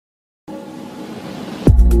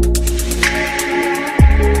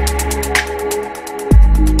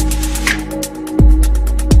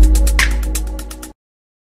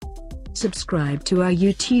subscribe to our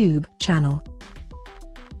YouTube channel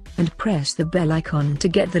and press the bell icon to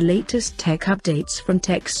get the latest tech updates from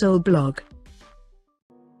TechSole Blog.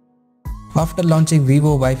 After launching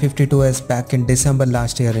Vivo Y52s back in December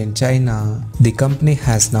last year in China, the company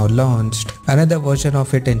has now launched another version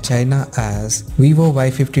of it in China as Vivo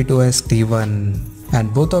Y52s T1.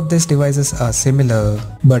 And both of these devices are similar,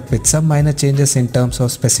 but with some minor changes in terms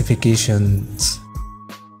of specifications.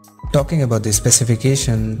 Talking about the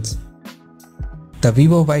specifications, the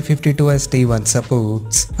Vivo Y52s T1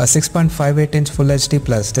 supports a 6.58-inch Full HD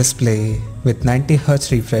Plus display with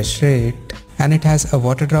 90Hz refresh rate, and it has a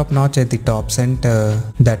water drop notch at the top center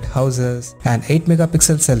that houses an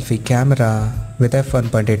 8-megapixel selfie camera with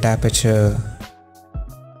f1.8 aperture.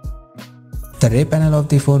 The rear panel of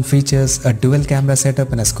the phone features a dual camera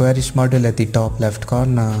setup and a squarish module at the top left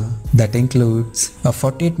corner that includes a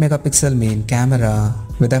 48-megapixel main camera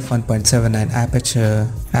with f1.79 aperture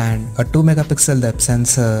and a 2-megapixel depth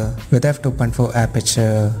sensor with f2.4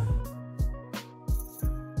 aperture.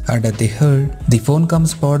 Under the hood, the phone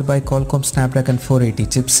comes powered by Qualcomm Snapdragon 480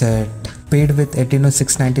 chipset paired with Adreno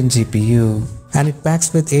 619 GPU, and it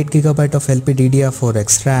packs with 8GB of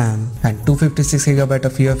LPDDR4X RAM and 256GB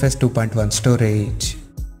of UFS 2.1 storage.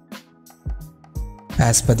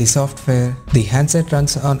 As per the software, the handset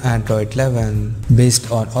runs on Android 11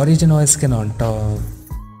 based on Origin OS skin on top.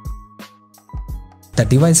 The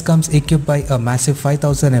device comes equipped by a massive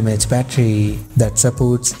 5000 mAh battery that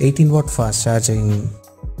supports 18W fast charging.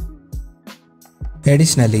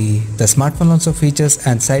 Additionally, the smartphone also features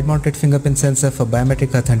an side-mounted fingerprint sensor for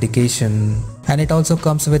biometric authentication, and it also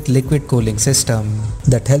comes with liquid cooling system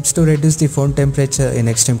that helps to reduce the phone temperature in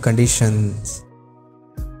extreme conditions.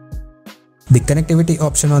 The connectivity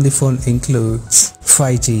option on the phone includes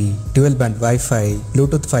 5G, dual-band Wi-Fi,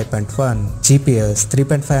 Bluetooth 5.1, GPS,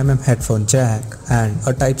 3.5mm headphone jack, and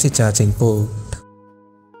a Type-C charging port.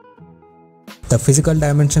 The physical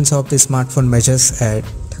dimensions of the smartphone measures at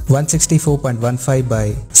 164.15 by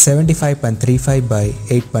 75.35 by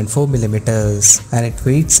 8.4mm, and it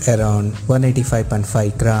weighs around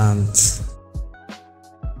 185.5 grams.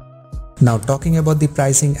 Now talking about the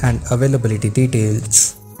pricing and availability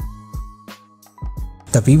details.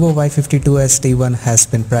 The Vivo Y52s T1 has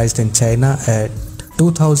been priced in China at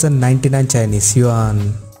 2099 Chinese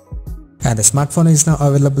yuan. And the smartphone is now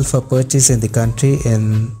available for purchase in the country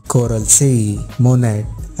in Coral Sea, Moonette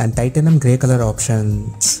and titanium grey color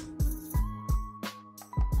options.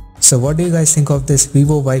 So what do you guys think of this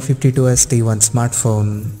Vivo Y52s T1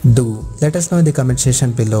 smartphone? Do let us know in the comment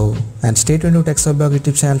section below, and stay tuned to TechSole Blog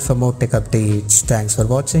YouTube channel for more tech updates. Thanks for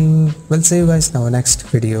watching. We'll see you guys in our next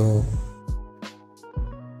video.